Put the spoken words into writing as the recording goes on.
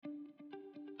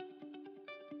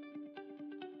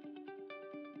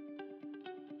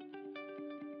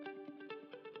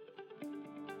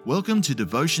Welcome to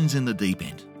Devotions in the Deep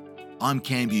End. I'm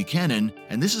Cam Buchanan,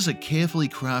 and this is a carefully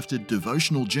crafted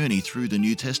devotional journey through the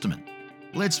New Testament.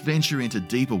 Let's venture into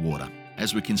deeper water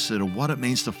as we consider what it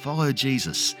means to follow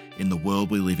Jesus in the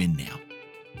world we live in now.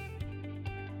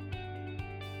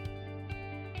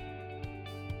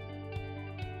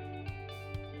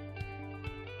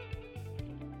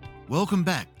 Welcome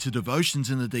back to Devotions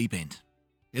in the Deep End.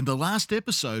 In the last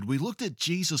episode, we looked at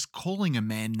Jesus calling a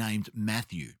man named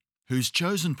Matthew, whose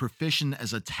chosen profession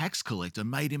as a tax collector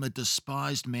made him a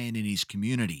despised man in his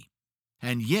community.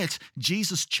 And yet,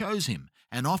 Jesus chose him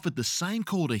and offered the same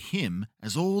call to him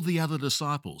as all the other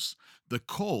disciples, the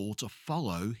call to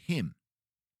follow him.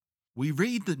 We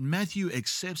read that Matthew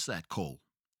accepts that call,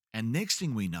 and next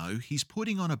thing we know, he's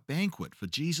putting on a banquet for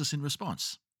Jesus in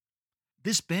response.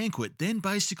 This banquet then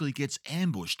basically gets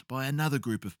ambushed by another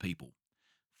group of people,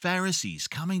 Pharisees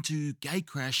coming to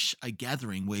gatecrash a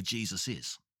gathering where Jesus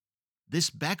is. This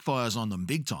backfires on them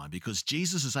big time because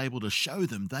Jesus is able to show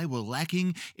them they were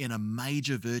lacking in a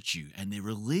major virtue and their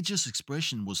religious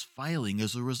expression was failing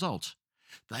as a result.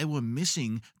 They were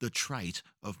missing the trait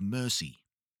of mercy.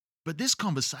 But this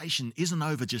conversation isn't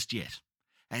over just yet,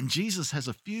 and Jesus has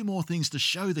a few more things to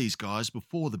show these guys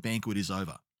before the banquet is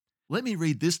over. Let me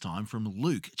read this time from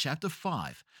Luke chapter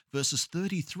 5, verses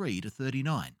 33 to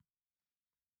 39.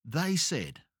 They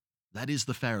said, that is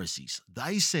the Pharisees,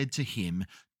 they said to him,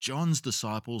 John's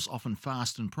disciples often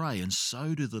fast and pray, and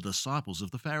so do the disciples of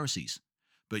the Pharisees.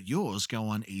 But yours go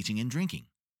on eating and drinking.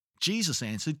 Jesus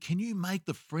answered, Can you make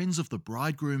the friends of the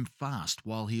bridegroom fast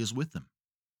while he is with them?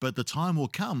 But the time will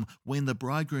come when the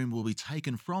bridegroom will be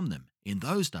taken from them. In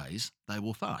those days they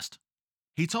will fast.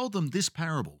 He told them this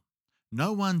parable.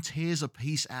 No one tears a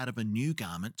piece out of a new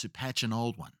garment to patch an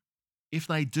old one. If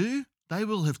they do, they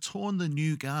will have torn the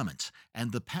new garment,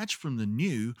 and the patch from the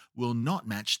new will not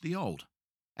match the old.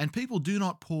 And people do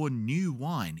not pour new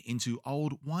wine into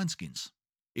old wineskins.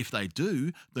 If they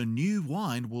do, the new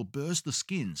wine will burst the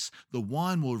skins, the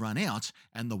wine will run out,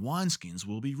 and the wineskins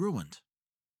will be ruined.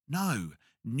 No,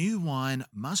 new wine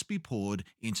must be poured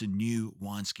into new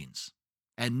wineskins.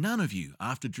 And none of you,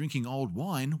 after drinking old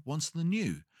wine, wants the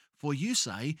new, for you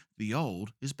say the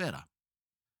old is better.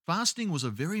 Fasting was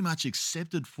a very much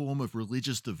accepted form of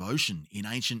religious devotion in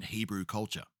ancient Hebrew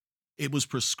culture. It was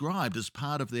prescribed as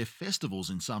part of their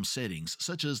festivals in some settings,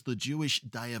 such as the Jewish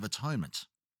Day of Atonement.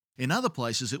 In other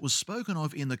places, it was spoken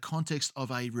of in the context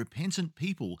of a repentant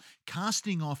people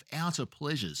casting off outer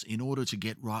pleasures in order to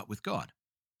get right with God.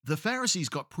 The Pharisees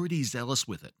got pretty zealous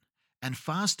with it and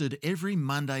fasted every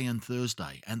Monday and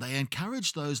Thursday, and they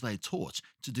encouraged those they taught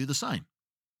to do the same.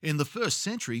 In the first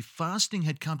century, fasting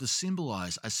had come to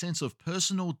symbolize a sense of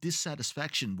personal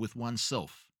dissatisfaction with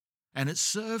oneself, and it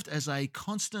served as a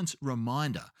constant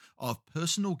reminder of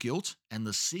personal guilt and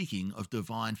the seeking of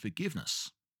divine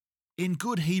forgiveness. In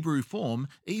good Hebrew form,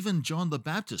 even John the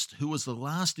Baptist, who was the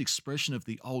last expression of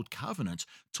the Old Covenant,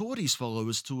 taught his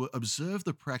followers to observe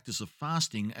the practice of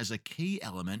fasting as a key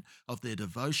element of their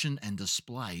devotion and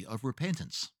display of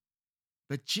repentance.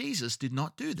 But Jesus did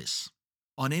not do this.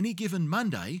 On any given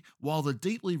Monday, while the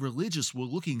deeply religious were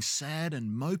looking sad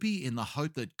and mopey in the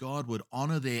hope that God would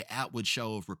honor their outward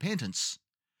show of repentance,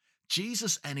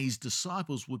 Jesus and his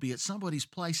disciples would be at somebody's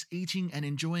place eating and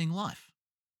enjoying life.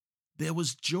 There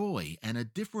was joy and a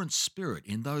different spirit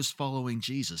in those following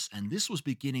Jesus, and this was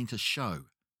beginning to show,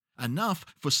 enough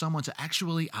for someone to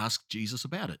actually ask Jesus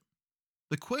about it.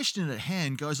 The question at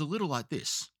hand goes a little like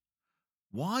this: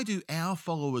 why do our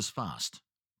followers fast,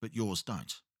 but yours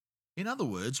don't? In other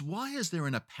words, why is there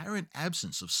an apparent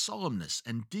absence of solemnness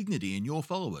and dignity in your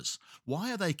followers?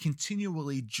 Why are they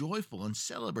continually joyful and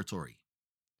celebratory?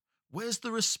 Where's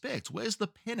the respect? Where's the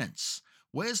penance?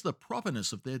 Where's the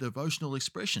properness of their devotional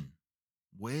expression?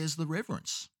 Where's the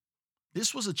reverence?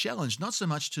 This was a challenge not so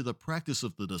much to the practice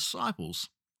of the disciples,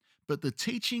 but the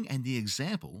teaching and the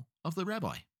example of the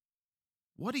rabbi.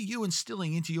 What are you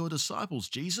instilling into your disciples,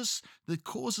 Jesus, that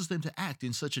causes them to act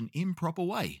in such an improper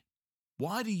way?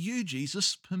 Why do you,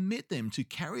 Jesus, permit them to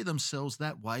carry themselves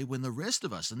that way when the rest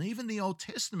of us, and even the Old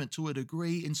Testament to a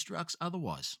degree, instructs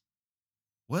otherwise?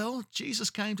 Well,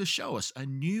 Jesus came to show us a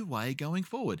new way going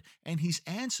forward, and his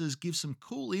answers give some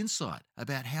cool insight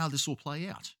about how this will play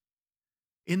out.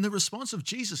 In the response of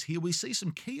Jesus here, we see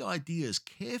some key ideas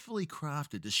carefully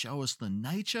crafted to show us the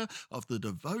nature of the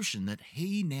devotion that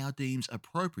he now deems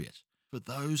appropriate for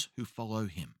those who follow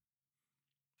him.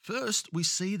 First, we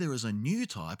see there is a new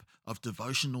type of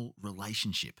devotional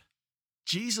relationship.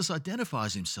 Jesus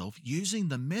identifies himself using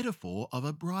the metaphor of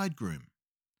a bridegroom.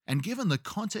 And given the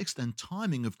context and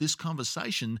timing of this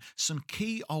conversation, some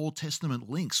key Old Testament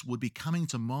links would be coming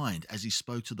to mind as he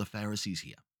spoke to the Pharisees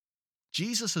here.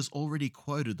 Jesus has already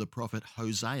quoted the prophet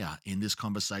Hosea in this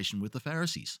conversation with the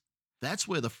Pharisees. That's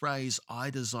where the phrase, "I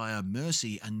desire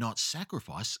mercy and not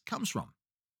sacrifice," comes from.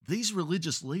 These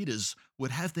religious leaders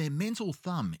would have their mental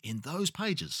thumb in those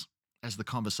pages as the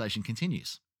conversation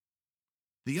continues.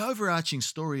 The overarching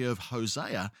story of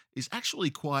Hosea is actually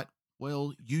quite,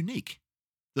 well, unique.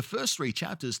 The first 3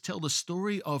 chapters tell the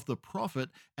story of the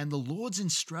prophet and the Lord's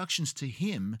instructions to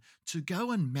him to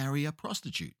go and marry a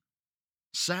prostitute.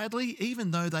 Sadly,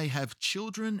 even though they have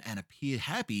children and appear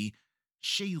happy,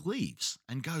 she leaves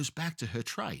and goes back to her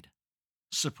trade.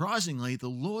 Surprisingly, the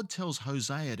Lord tells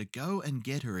Hosea to go and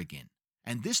get her again,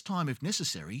 and this time, if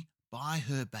necessary, buy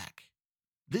her back.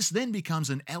 This then becomes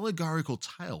an allegorical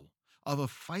tale of a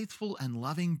faithful and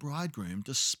loving bridegroom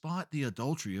despite the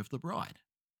adultery of the bride.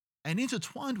 And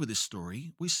intertwined with this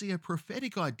story, we see a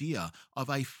prophetic idea of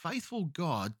a faithful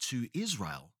God to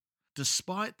Israel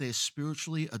despite their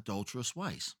spiritually adulterous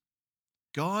ways.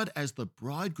 God, as the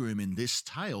bridegroom in this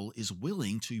tale, is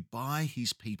willing to buy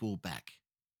his people back.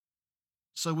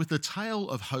 So, with the tale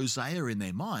of Hosea in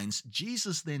their minds,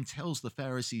 Jesus then tells the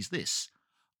Pharisees this: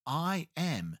 "I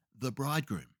am the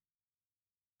bridegroom."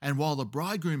 And while the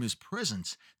bridegroom is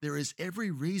present, there is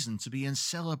every reason to be in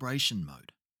celebration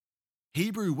mode.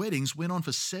 Hebrew weddings went on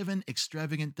for 7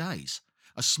 extravagant days.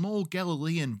 A small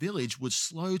Galilean village would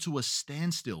slow to a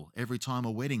standstill every time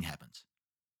a wedding happened.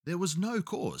 There was no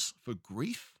cause for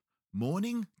grief,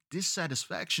 mourning,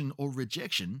 dissatisfaction, or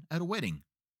rejection at a wedding.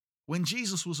 When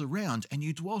Jesus was around and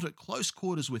you dwelt at close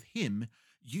quarters with him,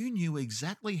 you knew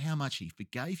exactly how much he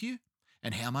forgave you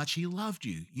and how much he loved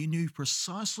you. You knew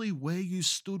precisely where you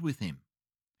stood with him.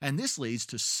 And this leads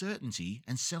to certainty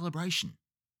and celebration.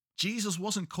 Jesus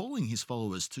wasn't calling his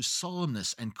followers to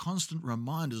solemnness and constant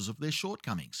reminders of their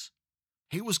shortcomings.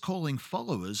 He was calling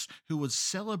followers who would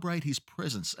celebrate his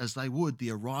presence as they would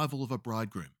the arrival of a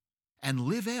bridegroom, and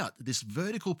live out this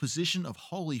vertical position of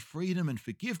holy freedom and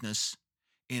forgiveness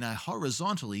in a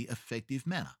horizontally effective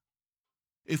manner.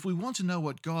 If we want to know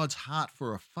what God's heart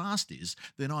for a fast is,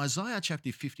 then Isaiah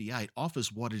chapter 58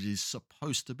 offers what it is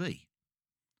supposed to be.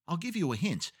 I'll give you a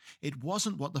hint. It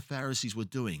wasn't what the Pharisees were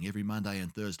doing every Monday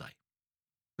and Thursday.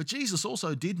 But Jesus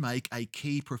also did make a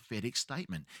key prophetic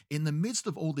statement. In the midst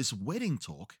of all this wedding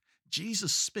talk,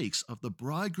 Jesus speaks of the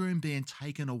bridegroom being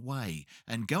taken away,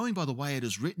 and going by the way it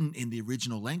is written in the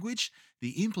original language,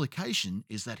 the implication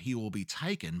is that he will be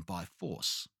taken by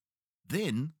force.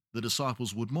 Then the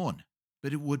disciples would mourn,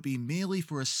 but it would be merely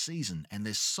for a season, and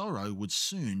their sorrow would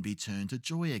soon be turned to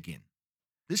joy again.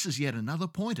 This is yet another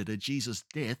pointer to Jesus'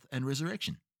 death and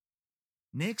resurrection.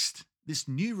 Next, this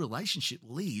new relationship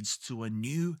leads to a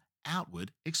new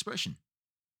outward expression.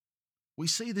 We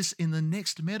see this in the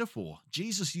next metaphor.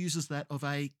 Jesus uses that of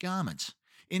a garment.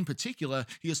 In particular,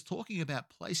 he is talking about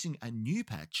placing a new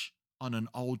patch on an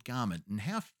old garment and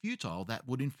how futile that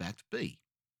would in fact be.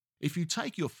 If you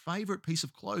take your favorite piece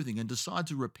of clothing and decide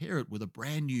to repair it with a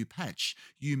brand new patch,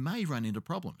 you may run into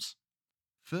problems.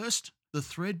 First, the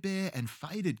threadbare and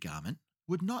faded garment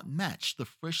would not match the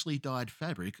freshly dyed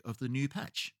fabric of the new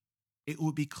patch. It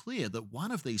would be clear that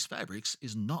one of these fabrics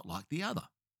is not like the other.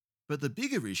 But the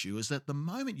bigger issue is that the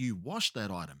moment you washed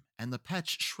that item and the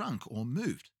patch shrunk or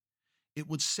moved, it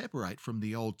would separate from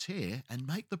the old tear and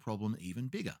make the problem even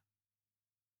bigger.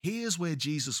 Here's where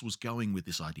Jesus was going with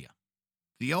this idea.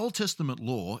 The Old Testament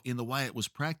law, in the way it was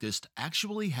practiced,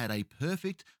 actually had a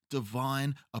perfect,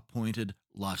 divine, appointed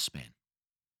lifespan.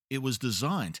 It was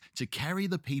designed to carry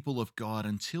the people of God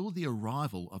until the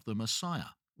arrival of the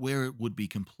Messiah, where it would be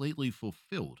completely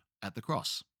fulfilled at the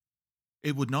cross.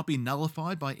 It would not be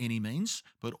nullified by any means,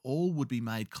 but all would be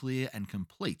made clear and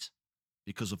complete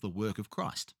because of the work of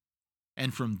Christ.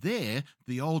 And from there,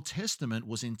 the Old Testament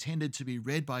was intended to be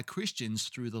read by Christians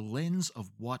through the lens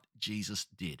of what Jesus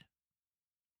did.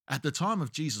 At the time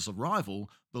of Jesus' arrival,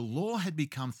 the law had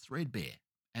become threadbare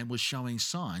and was showing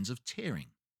signs of tearing.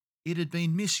 It had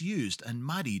been misused and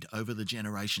muddied over the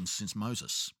generations since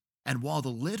Moses. And while the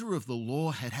letter of the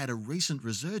law had had a recent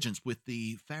resurgence with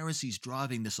the Pharisees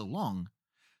driving this along,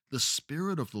 the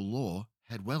spirit of the law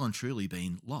had well and truly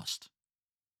been lost.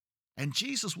 And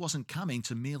Jesus wasn't coming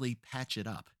to merely patch it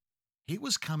up. He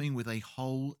was coming with a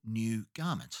whole new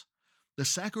garment. The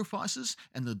sacrifices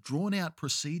and the drawn-out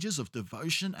procedures of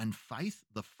devotion and faith,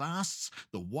 the fasts,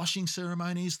 the washing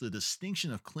ceremonies, the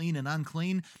distinction of clean and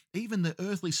unclean, even the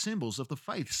earthly symbols of the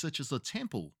faith, such as the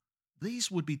temple, these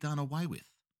would be done away with.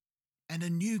 And a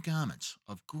new garment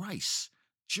of grace,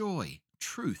 joy,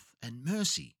 truth, and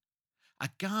mercy. A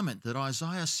garment that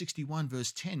Isaiah 61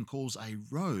 verse 10 calls a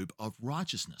robe of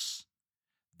righteousness.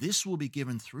 This will be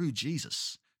given through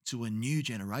Jesus to a new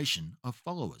generation of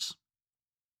followers.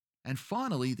 And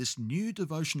finally, this new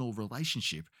devotional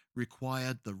relationship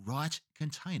required the right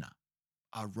container,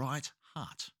 a right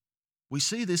heart. We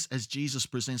see this as Jesus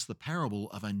presents the parable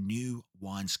of a new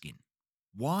wineskin.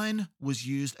 Wine was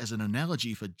used as an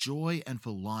analogy for joy and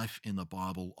for life in the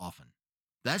Bible often.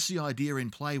 That's the idea in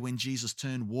play when Jesus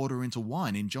turned water into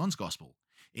wine in John's Gospel.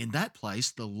 In that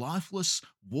place, the lifeless,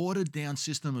 watered down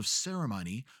system of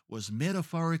ceremony was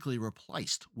metaphorically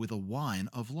replaced with a wine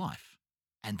of life.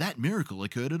 And that miracle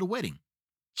occurred at a wedding.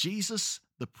 Jesus,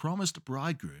 the promised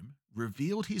bridegroom,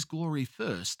 revealed his glory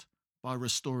first by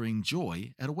restoring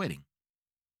joy at a wedding.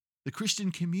 The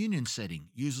Christian communion setting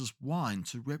uses wine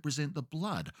to represent the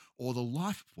blood or the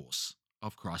life force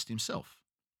of Christ himself.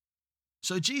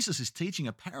 So Jesus is teaching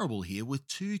a parable here with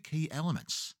two key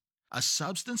elements: a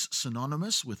substance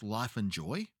synonymous with life and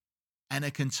joy, and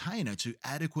a container to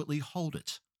adequately hold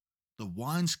it, the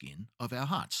wineskin of our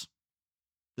hearts.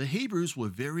 The Hebrews were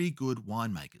very good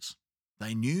winemakers.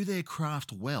 They knew their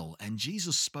craft well, and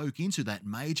Jesus spoke into that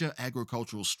major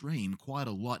agricultural stream quite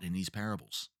a lot in his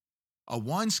parables. A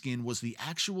wineskin was the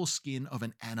actual skin of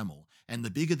an animal, and the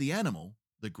bigger the animal,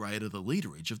 the greater the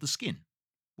literage of the skin.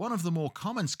 One of the more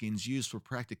common skins used for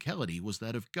practicality was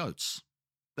that of goats.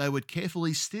 They would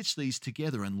carefully stitch these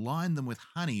together and line them with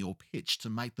honey or pitch to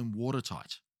make them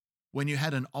watertight. When you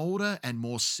had an older and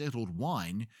more settled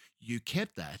wine, you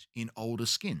kept that in older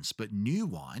skins, but new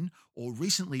wine or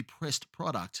recently pressed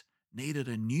product needed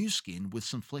a new skin with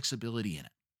some flexibility in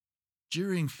it.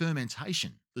 During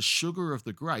fermentation, the sugar of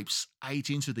the grapes ate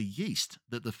into the yeast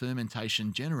that the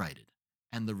fermentation generated,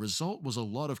 and the result was a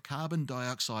lot of carbon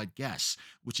dioxide gas,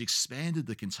 which expanded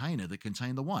the container that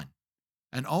contained the wine.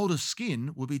 An older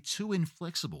skin would be too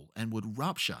inflexible and would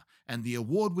rupture, and the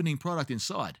award-winning product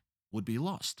inside would be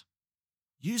lost.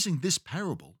 Using this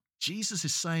parable, Jesus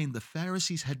is saying the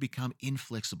Pharisees had become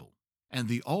inflexible, and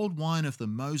the old wine of the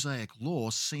Mosaic law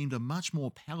seemed a much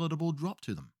more palatable drop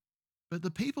to them. But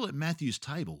the people at Matthew's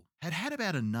table had had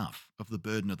about enough of the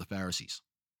burden of the Pharisees.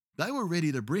 They were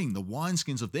ready to bring the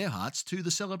wineskins of their hearts to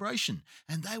the celebration,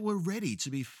 and they were ready to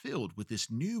be filled with this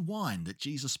new wine that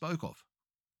Jesus spoke of.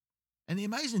 And the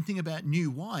amazing thing about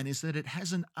new wine is that it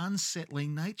has an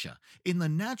unsettling nature. In the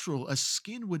natural, a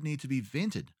skin would need to be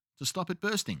vented to stop it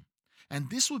bursting. And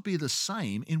this would be the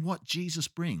same in what Jesus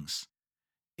brings.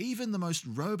 Even the most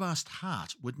robust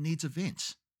heart would need to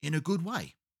vent in a good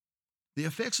way. The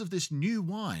effects of this new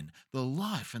wine, the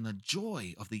life and the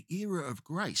joy of the era of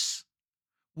grace,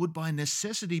 would by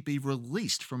necessity be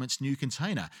released from its new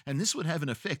container, and this would have an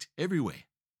effect everywhere.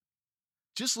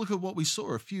 Just look at what we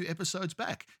saw a few episodes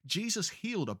back. Jesus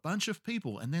healed a bunch of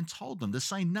people and then told them to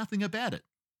say nothing about it.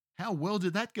 How well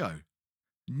did that go?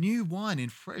 New wine in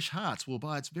fresh hearts will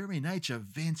by its very nature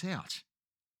vent out.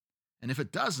 And if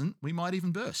it doesn't, we might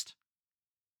even burst.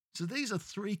 So these are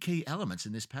three key elements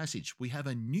in this passage. We have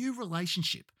a new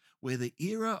relationship where the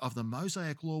era of the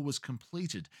Mosaic law was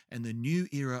completed and the new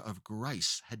era of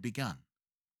grace had begun.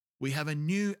 We have a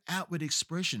new outward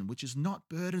expression which is not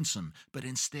burdensome, but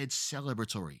instead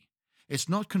celebratory. It's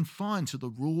not confined to the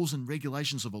rules and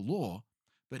regulations of a law,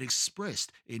 but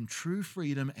expressed in true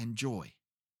freedom and joy.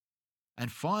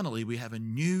 And finally, we have a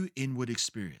new inward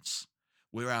experience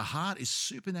where our heart is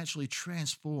supernaturally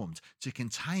transformed to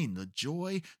contain the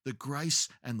joy, the grace,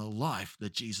 and the life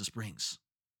that Jesus brings.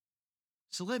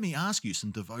 So let me ask you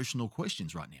some devotional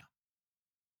questions right now.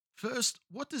 First,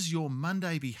 what does your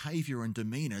Monday behavior and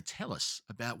demeanor tell us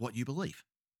about what you believe?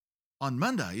 On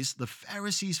Mondays, the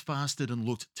Pharisees fasted and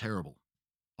looked terrible.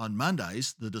 On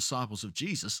Mondays, the disciples of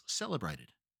Jesus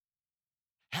celebrated.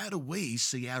 How do we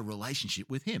see our relationship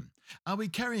with Him? Are we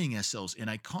carrying ourselves in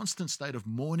a constant state of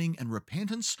mourning and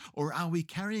repentance, or are we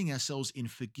carrying ourselves in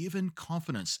forgiven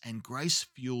confidence and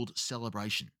grace-fueled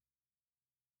celebration?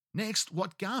 Next,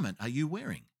 what garment are you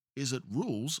wearing? Is it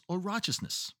rules or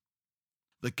righteousness?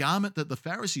 The garment that the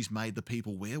Pharisees made the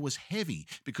people wear was heavy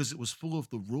because it was full of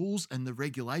the rules and the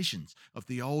regulations of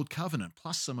the old covenant,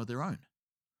 plus some of their own.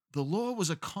 The law was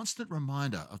a constant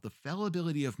reminder of the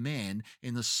fallibility of man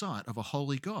in the sight of a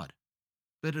holy God,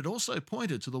 but it also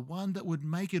pointed to the one that would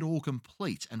make it all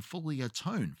complete and fully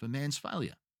atone for man's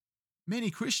failure.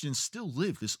 Many Christians still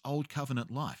live this old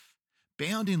covenant life,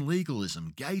 bound in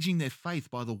legalism, gauging their faith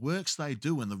by the works they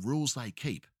do and the rules they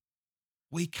keep.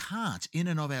 We can't, in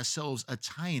and of ourselves,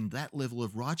 attain that level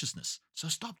of righteousness, so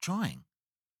stop trying.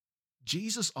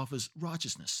 Jesus offers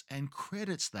righteousness and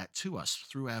credits that to us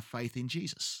through our faith in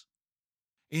Jesus.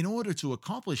 In order to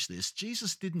accomplish this,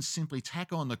 Jesus didn't simply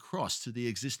tack on the cross to the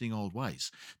existing old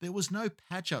ways. There was no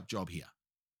patch-up job here.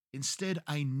 Instead,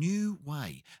 a new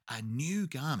way, a new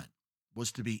garment,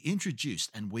 was to be introduced,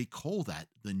 and we call that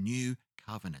the new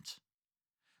covenant.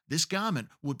 This garment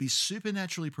would be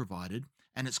supernaturally provided,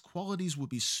 and its qualities would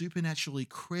be supernaturally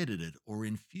credited or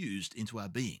infused into our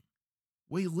being.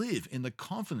 We live in the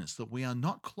confidence that we are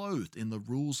not clothed in the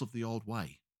rules of the old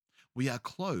way. We are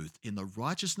clothed in the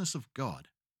righteousness of God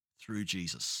through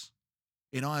Jesus.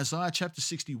 In Isaiah chapter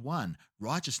 61,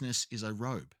 righteousness is a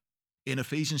robe. In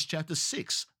Ephesians chapter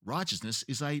 6, righteousness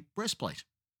is a breastplate.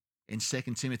 In 2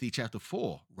 Timothy chapter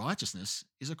 4, righteousness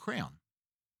is a crown.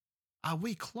 Are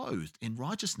we clothed in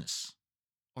righteousness,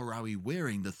 or are we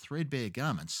wearing the threadbare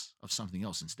garments of something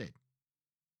else instead?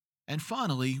 And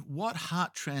finally, what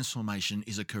heart transformation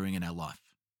is occurring in our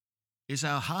life? Is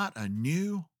our heart a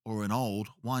new or an old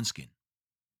wineskin?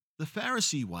 The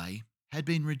Pharisee way had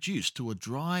been reduced to a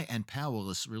dry and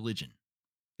powerless religion.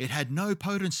 It had no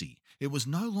potency. It was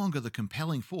no longer the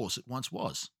compelling force it once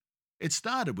was. It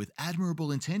started with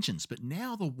admirable intentions, but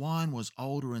now the wine was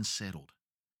older and settled.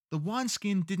 The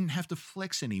wineskin didn't have to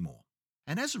flex anymore,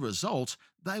 and as a result,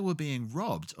 they were being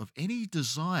robbed of any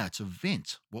desire to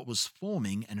vent what was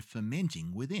forming and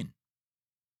fermenting within.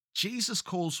 Jesus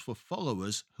calls for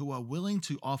followers who are willing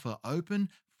to offer open,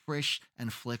 fresh,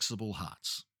 and flexible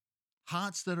hearts.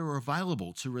 Hearts that are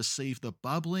available to receive the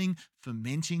bubbling,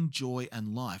 fermenting joy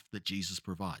and life that Jesus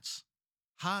provides.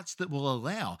 Hearts that will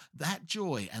allow that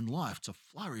joy and life to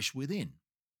flourish within.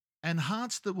 And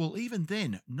hearts that will even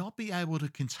then not be able to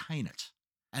contain it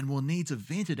and will need to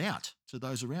vent it out to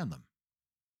those around them.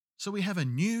 So we have a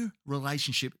new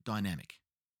relationship dynamic.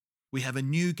 We have a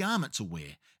new garment to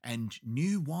wear and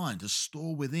new wine to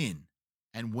store within,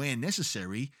 and where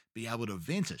necessary, be able to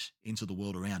vent it into the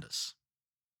world around us.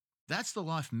 That's the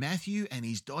life Matthew and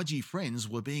his dodgy friends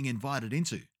were being invited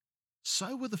into.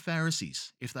 So were the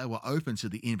Pharisees, if they were open to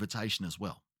the invitation as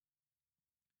well.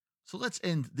 So let's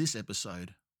end this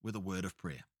episode with a word of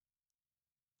prayer.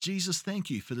 Jesus,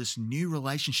 thank you for this new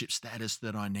relationship status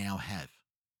that I now have.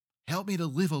 Help me to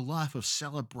live a life of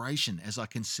celebration as I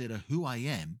consider who I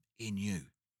am in you.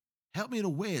 Help me to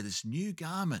wear this new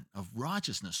garment of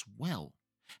righteousness well,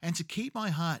 and to keep my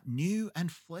heart new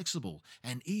and flexible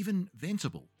and even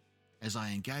ventable as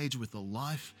I engage with the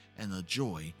life and the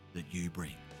joy that you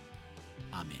bring.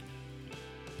 Amen.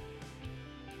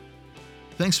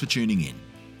 Thanks for tuning in.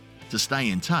 To stay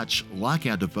in touch, like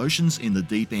our Devotions in the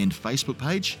Deep End Facebook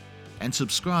page and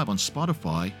subscribe on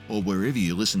Spotify or wherever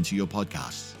you listen to your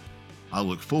podcasts. I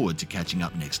look forward to catching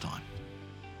up next time.